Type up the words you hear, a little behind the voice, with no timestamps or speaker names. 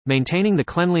Maintaining the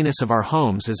cleanliness of our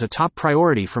homes is a top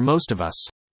priority for most of us.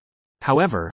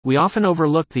 However, we often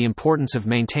overlook the importance of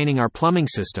maintaining our plumbing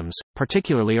systems,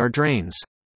 particularly our drains.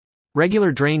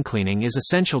 Regular drain cleaning is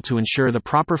essential to ensure the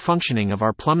proper functioning of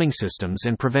our plumbing systems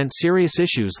and prevent serious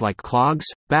issues like clogs,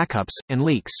 backups, and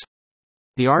leaks.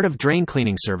 The art of drain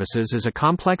cleaning services is a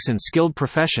complex and skilled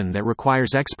profession that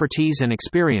requires expertise and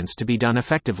experience to be done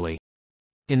effectively.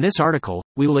 In this article,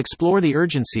 we will explore the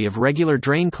urgency of regular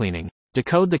drain cleaning,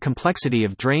 decode the complexity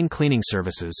of drain cleaning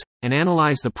services, and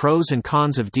analyze the pros and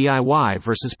cons of DIY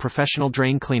versus professional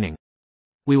drain cleaning.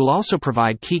 We will also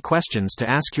provide key questions to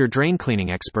ask your drain cleaning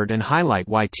expert and highlight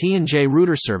why T&J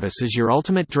Rooter Service is your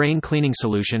ultimate drain cleaning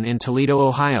solution in Toledo,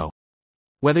 Ohio.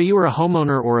 Whether you are a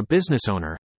homeowner or a business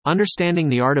owner, understanding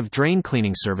the art of drain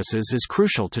cleaning services is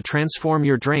crucial to transform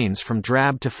your drains from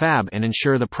drab to fab and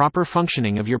ensure the proper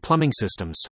functioning of your plumbing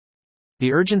systems.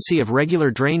 The urgency of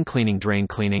regular drain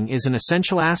cleaning is an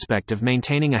essential aspect of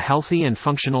maintaining a healthy and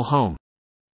functional home.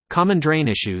 Common drain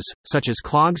issues, such as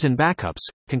clogs and backups,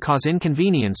 can cause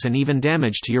inconvenience and even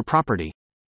damage to your property.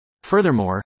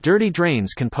 Furthermore, dirty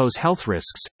drains can pose health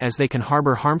risks, as they can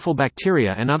harbor harmful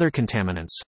bacteria and other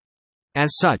contaminants.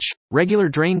 As such, regular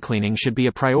drain cleaning should be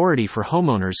a priority for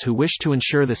homeowners who wish to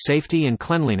ensure the safety and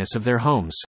cleanliness of their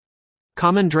homes.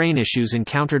 Common drain issues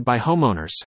encountered by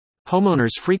homeowners.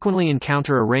 Homeowners frequently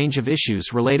encounter a range of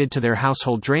issues related to their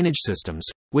household drainage systems,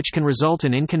 which can result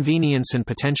in inconvenience and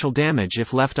potential damage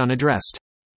if left unaddressed.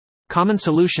 Common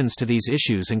solutions to these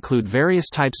issues include various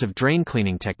types of drain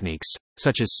cleaning techniques,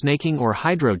 such as snaking or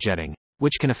hydrojetting,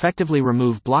 which can effectively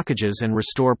remove blockages and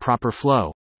restore proper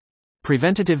flow.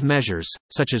 Preventative measures,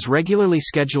 such as regularly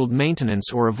scheduled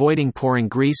maintenance or avoiding pouring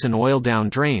grease and oil down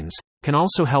drains, can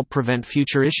also help prevent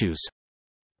future issues.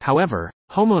 However,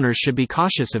 homeowners should be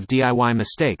cautious of DIY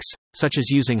mistakes, such as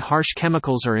using harsh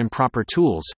chemicals or improper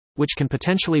tools, which can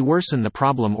potentially worsen the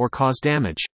problem or cause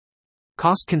damage.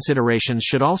 Cost considerations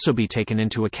should also be taken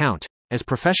into account, as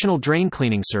professional drain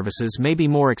cleaning services may be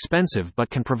more expensive but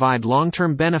can provide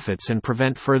long-term benefits and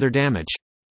prevent further damage.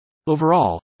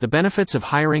 Overall, the benefits of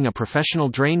hiring a professional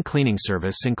drain cleaning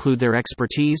service include their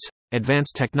expertise,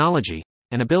 advanced technology,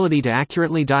 and ability to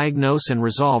accurately diagnose and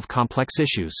resolve complex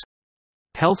issues.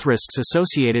 Health risks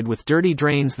associated with dirty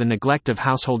drains. The neglect of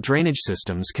household drainage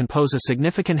systems can pose a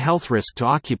significant health risk to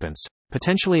occupants,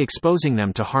 potentially exposing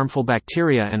them to harmful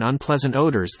bacteria and unpleasant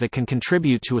odors that can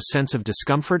contribute to a sense of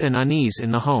discomfort and unease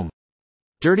in the home.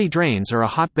 Dirty drains are a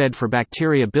hotbed for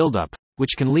bacteria buildup,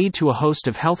 which can lead to a host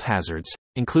of health hazards,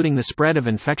 including the spread of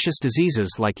infectious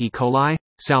diseases like E. coli,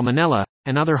 salmonella,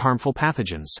 and other harmful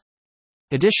pathogens.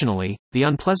 Additionally, the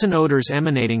unpleasant odors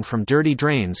emanating from dirty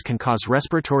drains can cause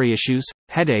respiratory issues,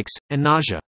 headaches, and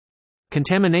nausea.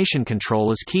 Contamination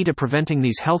control is key to preventing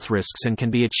these health risks and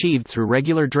can be achieved through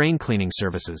regular drain cleaning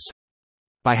services.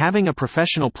 By having a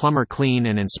professional plumber clean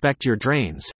and inspect your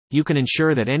drains, you can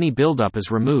ensure that any buildup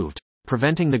is removed,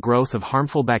 preventing the growth of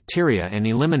harmful bacteria and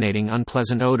eliminating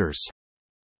unpleasant odors.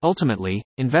 Ultimately,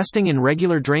 investing in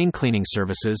regular drain cleaning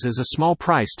services is a small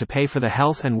price to pay for the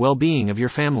health and well-being of your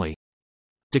family.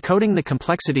 Decoding the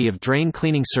complexity of drain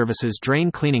cleaning services.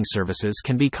 Drain cleaning services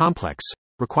can be complex,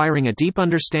 requiring a deep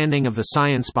understanding of the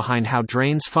science behind how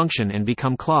drains function and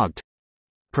become clogged.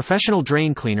 Professional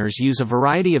drain cleaners use a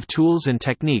variety of tools and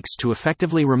techniques to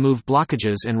effectively remove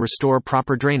blockages and restore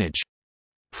proper drainage.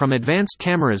 From advanced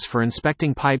cameras for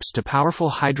inspecting pipes to powerful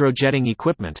hydrojetting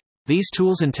equipment, these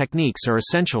tools and techniques are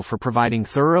essential for providing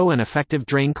thorough and effective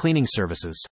drain cleaning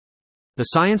services. The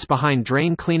science behind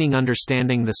drain cleaning.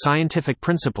 Understanding the scientific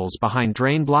principles behind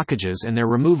drain blockages and their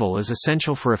removal is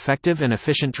essential for effective and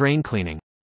efficient drain cleaning.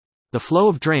 The flow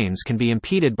of drains can be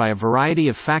impeded by a variety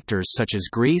of factors such as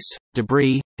grease,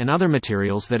 debris, and other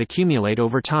materials that accumulate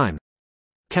over time.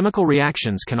 Chemical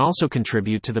reactions can also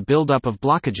contribute to the buildup of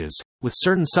blockages, with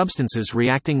certain substances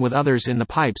reacting with others in the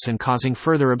pipes and causing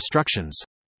further obstructions.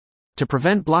 To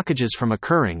prevent blockages from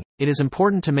occurring, it is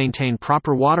important to maintain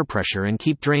proper water pressure and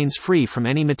keep drains free from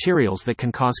any materials that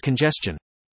can cause congestion.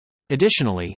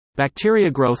 Additionally, bacteria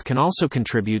growth can also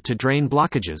contribute to drain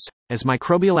blockages, as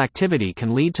microbial activity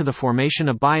can lead to the formation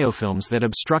of biofilms that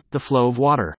obstruct the flow of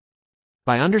water.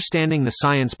 By understanding the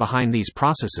science behind these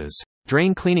processes,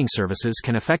 drain cleaning services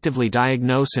can effectively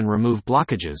diagnose and remove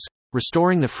blockages,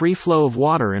 restoring the free flow of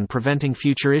water and preventing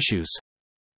future issues.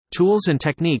 Tools and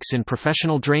techniques in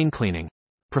professional drain cleaning.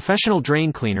 Professional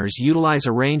drain cleaners utilize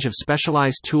a range of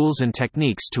specialized tools and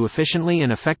techniques to efficiently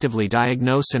and effectively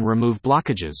diagnose and remove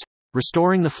blockages,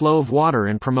 restoring the flow of water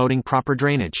and promoting proper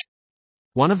drainage.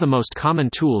 One of the most common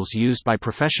tools used by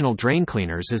professional drain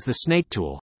cleaners is the snake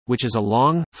tool, which is a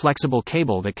long, flexible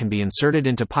cable that can be inserted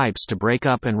into pipes to break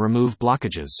up and remove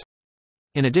blockages.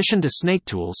 In addition to snake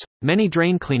tools, many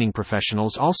drain cleaning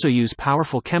professionals also use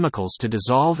powerful chemicals to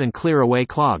dissolve and clear away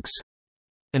clogs.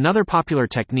 Another popular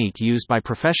technique used by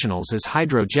professionals is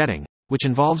hydrojetting, which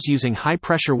involves using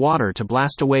high-pressure water to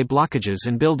blast away blockages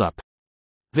and buildup.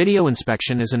 Video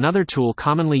inspection is another tool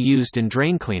commonly used in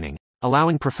drain cleaning,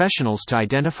 allowing professionals to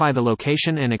identify the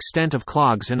location and extent of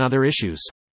clogs and other issues.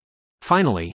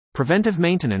 Finally, preventive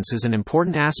maintenance is an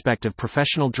important aspect of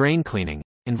professional drain cleaning,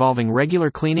 involving regular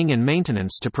cleaning and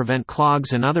maintenance to prevent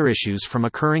clogs and other issues from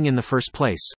occurring in the first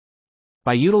place.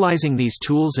 By utilizing these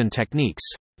tools and techniques,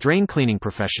 drain cleaning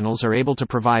professionals are able to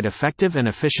provide effective and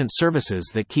efficient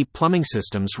services that keep plumbing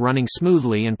systems running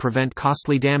smoothly and prevent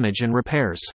costly damage and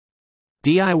repairs.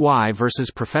 DIY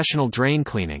versus professional drain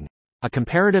cleaning. A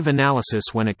comparative analysis.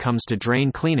 When it comes to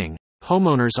drain cleaning,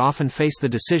 homeowners often face the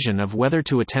decision of whether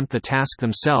to attempt the task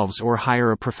themselves or hire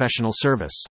a professional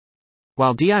service.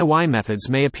 While DIY methods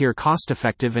may appear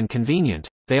cost-effective and convenient,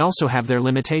 they also have their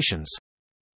limitations.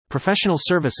 Professional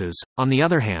services, on the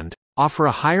other hand, offer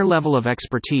a higher level of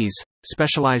expertise,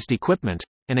 specialized equipment,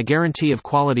 and a guarantee of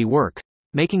quality work,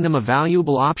 making them a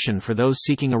valuable option for those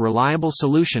seeking a reliable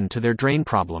solution to their drain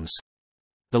problems.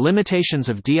 The limitations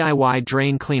of DIY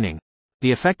drain cleaning.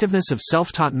 The effectiveness of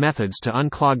self-taught methods to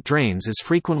unclog drains is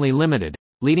frequently limited,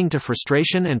 leading to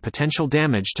frustration and potential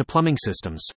damage to plumbing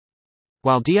systems.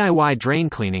 While DIY drain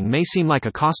cleaning may seem like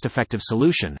a cost-effective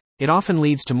solution, it often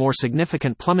leads to more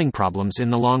significant plumbing problems in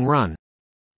the long run.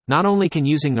 Not only can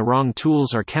using the wrong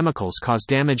tools or chemicals cause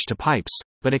damage to pipes,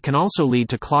 but it can also lead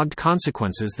to clogged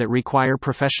consequences that require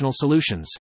professional solutions.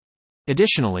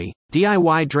 Additionally,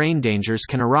 DIY drain dangers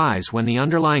can arise when the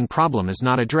underlying problem is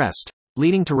not addressed,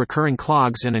 leading to recurring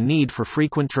clogs and a need for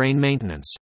frequent drain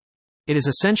maintenance. It is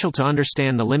essential to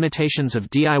understand the limitations of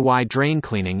DIY drain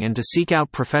cleaning and to seek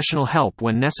out professional help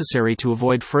when necessary to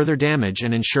avoid further damage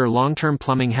and ensure long-term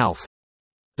plumbing health.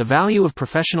 The value of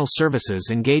professional services.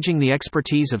 Engaging the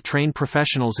expertise of trained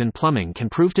professionals in plumbing can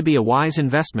prove to be a wise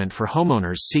investment for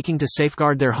homeowners seeking to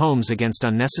safeguard their homes against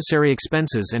unnecessary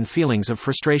expenses and feelings of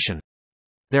frustration.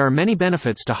 There are many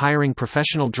benefits to hiring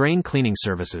professional drain cleaning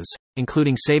services,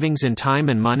 including savings in time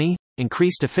and money,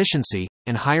 increased efficiency,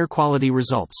 and higher quality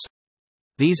results.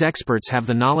 These experts have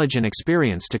the knowledge and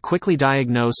experience to quickly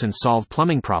diagnose and solve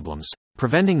plumbing problems,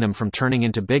 preventing them from turning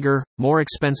into bigger, more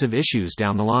expensive issues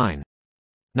down the line.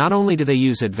 Not only do they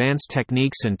use advanced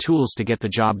techniques and tools to get the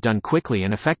job done quickly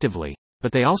and effectively,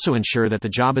 but they also ensure that the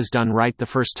job is done right the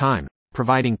first time,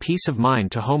 providing peace of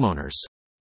mind to homeowners.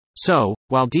 So,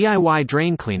 while DIY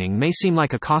drain cleaning may seem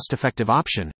like a cost-effective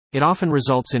option, it often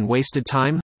results in wasted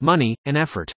time, money, and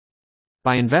effort.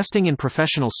 By investing in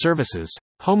professional services,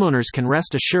 homeowners can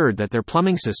rest assured that their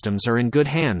plumbing systems are in good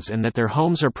hands and that their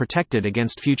homes are protected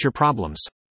against future problems.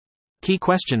 Key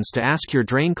questions to ask your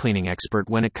drain cleaning expert.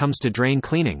 When it comes to drain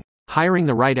cleaning, hiring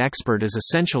the right expert is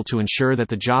essential to ensure that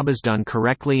the job is done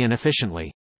correctly and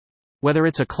efficiently. Whether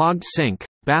it's a clogged sink,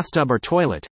 bathtub, or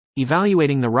toilet,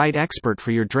 evaluating the right expert for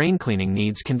your drain cleaning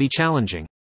needs can be challenging.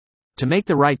 To make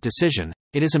the right decision,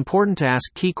 it is important to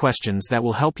ask key questions that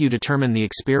will help you determine the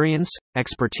experience,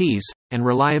 expertise, and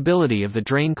reliability of the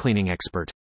drain cleaning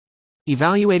expert.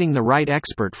 Evaluating the right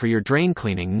expert for your drain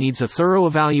cleaning needs a thorough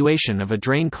evaluation of a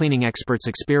drain cleaning expert's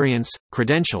experience,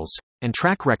 credentials, and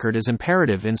track record is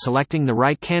imperative in selecting the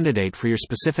right candidate for your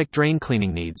specific drain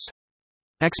cleaning needs.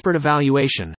 Expert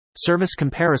evaluation, service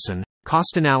comparison,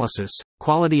 cost analysis,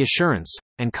 quality assurance,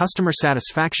 and customer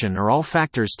satisfaction are all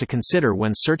factors to consider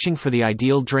when searching for the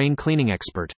ideal drain cleaning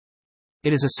expert.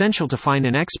 It is essential to find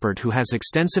an expert who has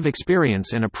extensive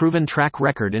experience and a proven track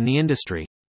record in the industry.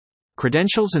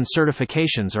 Credentials and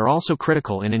certifications are also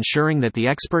critical in ensuring that the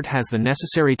expert has the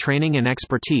necessary training and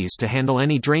expertise to handle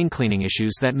any drain cleaning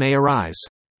issues that may arise.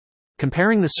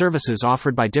 Comparing the services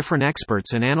offered by different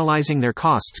experts and analyzing their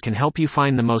costs can help you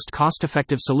find the most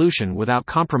cost-effective solution without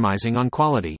compromising on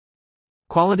quality.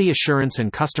 Quality assurance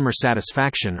and customer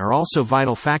satisfaction are also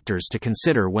vital factors to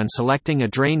consider when selecting a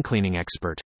drain cleaning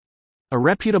expert. A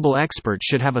reputable expert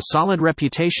should have a solid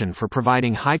reputation for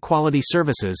providing high-quality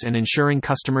services and ensuring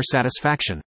customer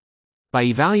satisfaction. By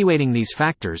evaluating these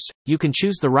factors, you can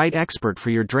choose the right expert for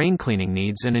your drain cleaning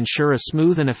needs and ensure a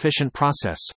smooth and efficient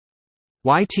process.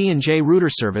 T&J Rooter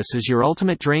Service is your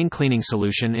ultimate drain cleaning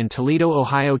solution in Toledo,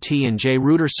 Ohio. T&J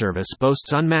Rooter Service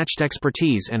boasts unmatched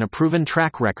expertise and a proven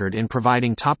track record in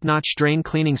providing top-notch drain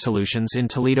cleaning solutions in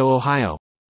Toledo, Ohio.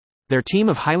 Their team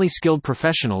of highly skilled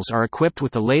professionals are equipped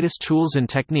with the latest tools and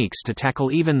techniques to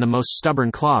tackle even the most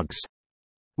stubborn clogs.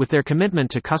 With their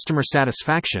commitment to customer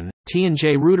satisfaction,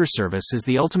 T&J Router Service is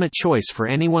the ultimate choice for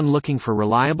anyone looking for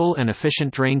reliable and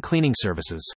efficient drain cleaning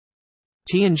services.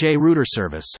 T&J Router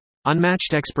Service.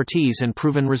 Unmatched expertise and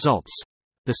proven results.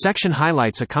 The section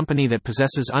highlights a company that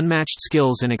possesses unmatched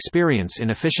skills and experience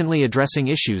in efficiently addressing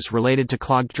issues related to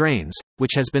clogged drains,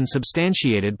 which has been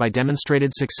substantiated by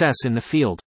demonstrated success in the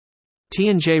field.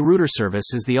 T&J Router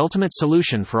Service is the ultimate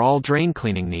solution for all drain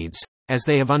cleaning needs, as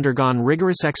they have undergone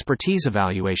rigorous expertise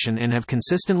evaluation and have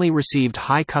consistently received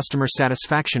high customer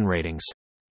satisfaction ratings.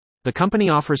 The company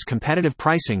offers competitive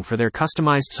pricing for their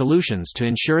customized solutions to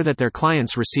ensure that their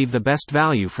clients receive the best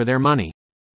value for their money.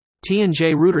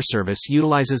 T&J Router Service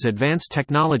utilizes advanced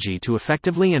technology to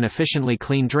effectively and efficiently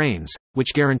clean drains,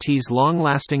 which guarantees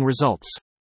long-lasting results.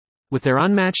 With their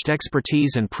unmatched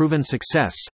expertise and proven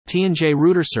success, T&J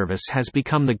Router Service has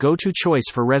become the go-to choice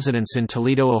for residents in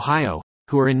Toledo, Ohio,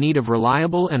 who are in need of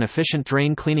reliable and efficient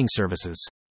drain cleaning services.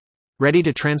 Ready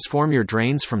to transform your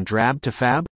drains from drab to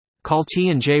fab? Call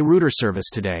T&J Router Service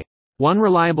today. One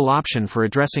reliable option for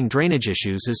addressing drainage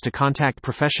issues is to contact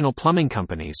professional plumbing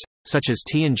companies, such as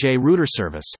T&J Router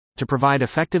Service, to provide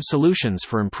effective solutions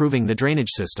for improving the drainage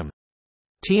system.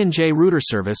 T&J Router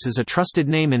Service is a trusted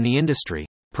name in the industry,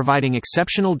 providing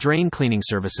exceptional drain cleaning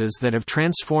services that have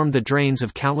transformed the drains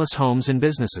of countless homes and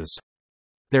businesses.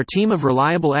 Their team of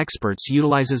reliable experts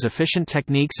utilizes efficient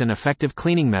techniques and effective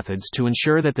cleaning methods to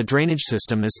ensure that the drainage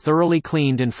system is thoroughly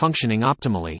cleaned and functioning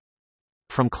optimally.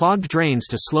 From clogged drains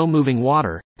to slow-moving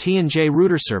water, T&J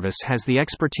Router Service has the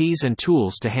expertise and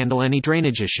tools to handle any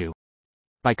drainage issue.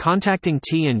 By contacting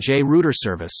T&J Router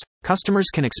Service, customers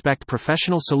can expect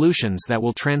professional solutions that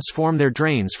will transform their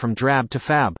drains from drab to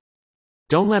fab.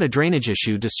 Don't let a drainage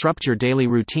issue disrupt your daily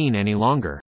routine any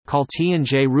longer. Call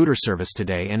T&J Router Service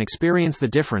today and experience the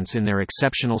difference in their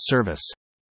exceptional service.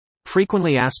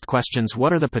 Frequently asked questions: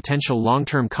 what are the potential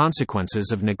long-term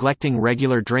consequences of neglecting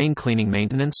regular drain cleaning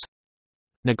maintenance?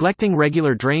 Neglecting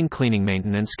regular drain cleaning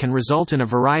maintenance can result in a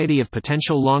variety of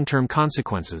potential long-term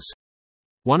consequences.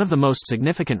 One of the most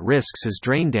significant risks is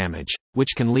drain damage,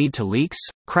 which can lead to leaks,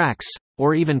 cracks,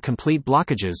 or even complete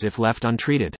blockages if left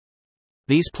untreated.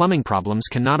 These plumbing problems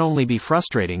can not only be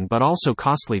frustrating but also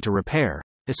costly to repair,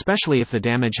 especially if the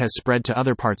damage has spread to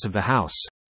other parts of the house.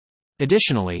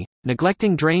 Additionally,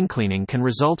 neglecting drain cleaning can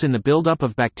result in the buildup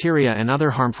of bacteria and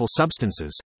other harmful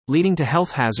substances, leading to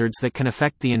health hazards that can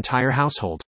affect the entire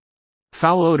household.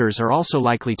 Foul odors are also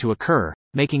likely to occur,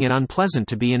 making it unpleasant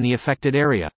to be in the affected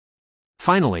area.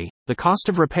 Finally, the cost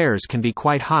of repairs can be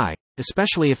quite high,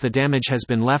 especially if the damage has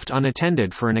been left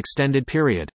unattended for an extended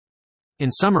period. In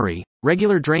summary,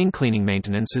 regular drain cleaning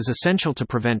maintenance is essential to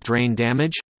prevent drain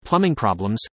damage, plumbing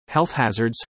problems, health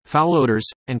hazards, foul odors,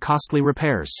 and costly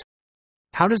repairs.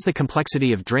 How does the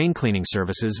complexity of drain cleaning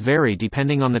services vary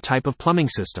depending on the type of plumbing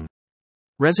system?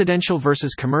 Residential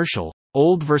versus commercial,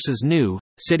 old versus new,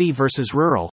 city versus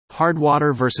rural, hard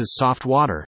water versus soft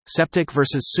water, septic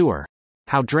versus sewer.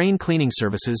 How drain cleaning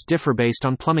services differ based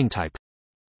on plumbing type.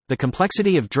 The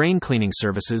complexity of drain cleaning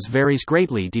services varies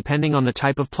greatly depending on the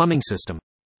type of plumbing system.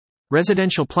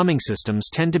 Residential plumbing systems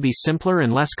tend to be simpler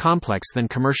and less complex than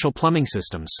commercial plumbing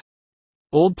systems.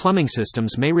 Old plumbing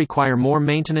systems may require more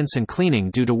maintenance and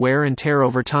cleaning due to wear and tear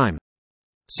over time.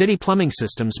 City plumbing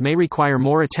systems may require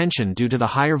more attention due to the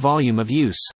higher volume of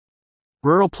use.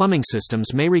 Rural plumbing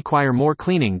systems may require more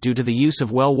cleaning due to the use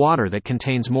of well water that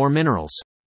contains more minerals.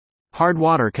 Hard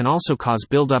water can also cause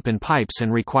buildup in pipes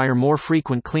and require more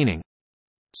frequent cleaning.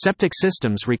 Septic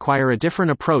systems require a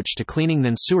different approach to cleaning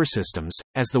than sewer systems,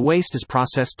 as the waste is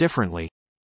processed differently.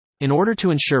 In order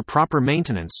to ensure proper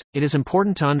maintenance, it is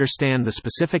important to understand the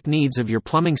specific needs of your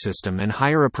plumbing system and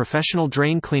hire a professional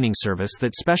drain cleaning service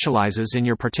that specializes in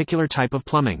your particular type of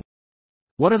plumbing.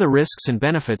 What are the risks and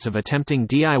benefits of attempting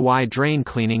DIY drain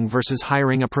cleaning versus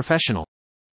hiring a professional?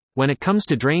 When it comes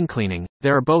to drain cleaning,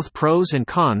 there are both pros and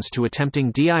cons to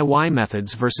attempting DIY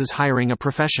methods versus hiring a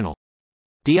professional.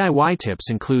 DIY tips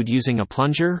include using a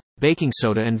plunger, baking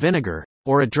soda and vinegar,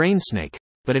 or a drain snake,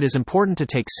 but it is important to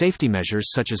take safety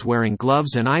measures such as wearing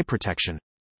gloves and eye protection.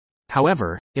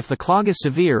 However, if the clog is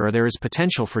severe or there is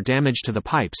potential for damage to the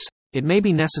pipes, it may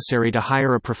be necessary to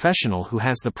hire a professional who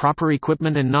has the proper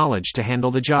equipment and knowledge to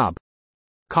handle the job.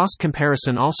 Cost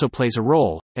comparison also plays a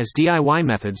role, as DIY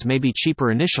methods may be cheaper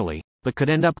initially, but could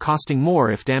end up costing more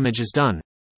if damage is done.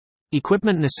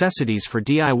 Equipment necessities for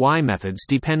DIY methods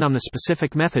depend on the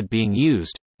specific method being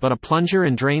used, but a plunger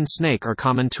and drain snake are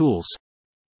common tools.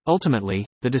 Ultimately,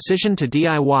 the decision to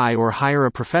DIY or hire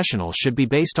a professional should be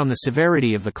based on the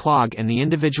severity of the clog and the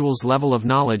individual's level of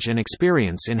knowledge and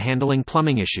experience in handling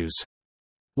plumbing issues.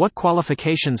 What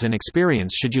qualifications and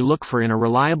experience should you look for in a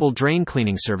reliable drain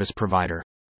cleaning service provider?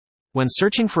 When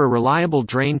searching for a reliable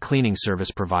drain cleaning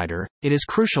service provider, it is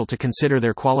crucial to consider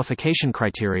their qualification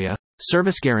criteria,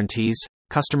 service guarantees,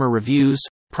 customer reviews,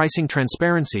 pricing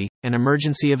transparency, and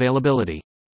emergency availability.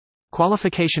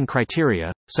 Qualification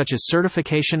criteria, such as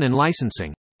certification and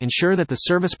licensing, ensure that the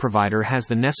service provider has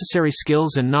the necessary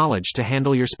skills and knowledge to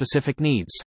handle your specific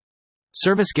needs.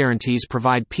 Service guarantees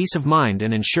provide peace of mind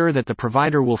and ensure that the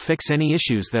provider will fix any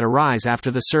issues that arise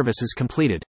after the service is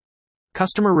completed.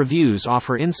 Customer reviews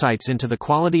offer insights into the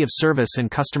quality of service and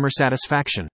customer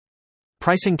satisfaction.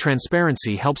 Pricing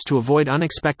transparency helps to avoid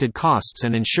unexpected costs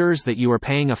and ensures that you are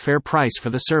paying a fair price for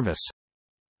the service.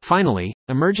 Finally,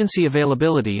 emergency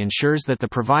availability ensures that the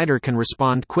provider can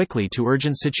respond quickly to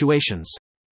urgent situations.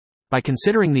 By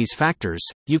considering these factors,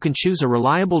 you can choose a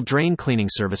reliable drain cleaning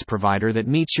service provider that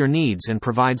meets your needs and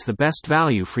provides the best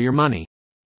value for your money.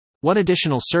 What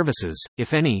additional services,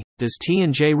 if any, does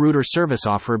T&J Rooter Service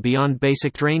offer beyond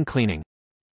basic drain cleaning?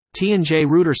 T&J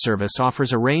Rooter Service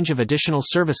offers a range of additional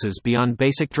services beyond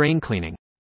basic drain cleaning.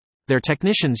 Their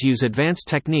technicians use advanced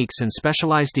techniques and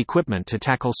specialized equipment to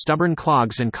tackle stubborn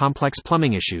clogs and complex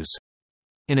plumbing issues.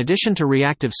 In addition to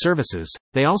reactive services,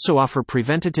 they also offer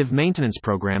preventative maintenance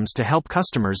programs to help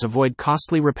customers avoid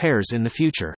costly repairs in the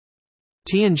future.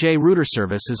 T&J Rooter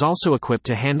Service is also equipped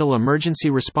to handle emergency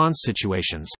response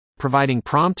situations, providing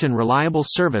prompt and reliable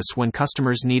service when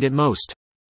customers need it most.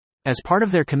 As part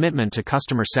of their commitment to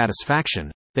customer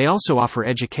satisfaction, they also offer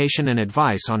education and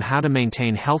advice on how to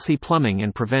maintain healthy plumbing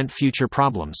and prevent future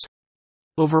problems.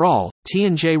 Overall,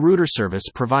 T&J Rooter Service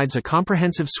provides a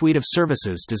comprehensive suite of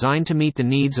services designed to meet the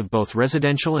needs of both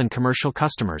residential and commercial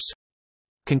customers.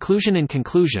 In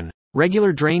conclusion,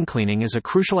 regular drain cleaning is a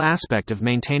crucial aspect of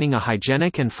maintaining a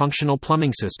hygienic and functional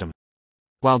plumbing system.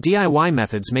 While DIY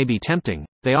methods may be tempting,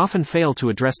 they often fail to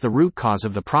address the root cause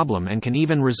of the problem and can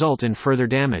even result in further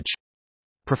damage.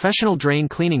 Professional drain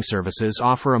cleaning services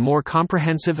offer a more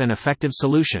comprehensive and effective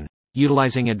solution,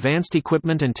 utilizing advanced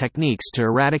equipment and techniques to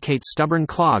eradicate stubborn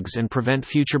clogs and prevent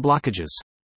future blockages.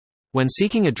 When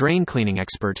seeking a drain cleaning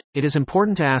expert, it is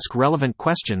important to ask relevant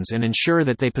questions and ensure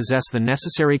that they possess the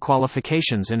necessary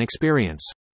qualifications and experience.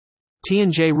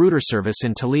 T&J Rooter Service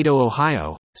in Toledo,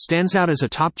 Ohio, stands out as a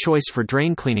top choice for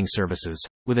drain cleaning services,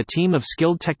 with a team of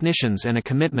skilled technicians and a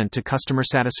commitment to customer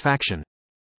satisfaction.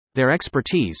 Their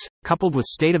expertise, coupled with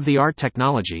state-of-the-art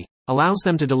technology, allows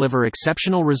them to deliver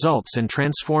exceptional results and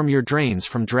transform your drains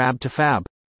from drab to fab.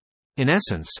 In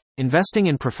essence, investing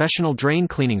in professional drain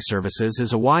cleaning services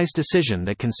is a wise decision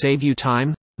that can save you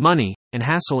time, money, and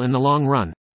hassle in the long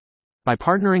run. By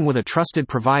partnering with a trusted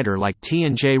provider like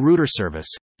T&J Rooter Service,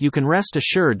 you can rest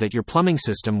assured that your plumbing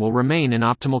system will remain in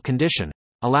optimal condition,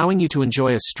 allowing you to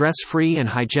enjoy a stress-free and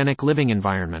hygienic living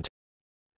environment.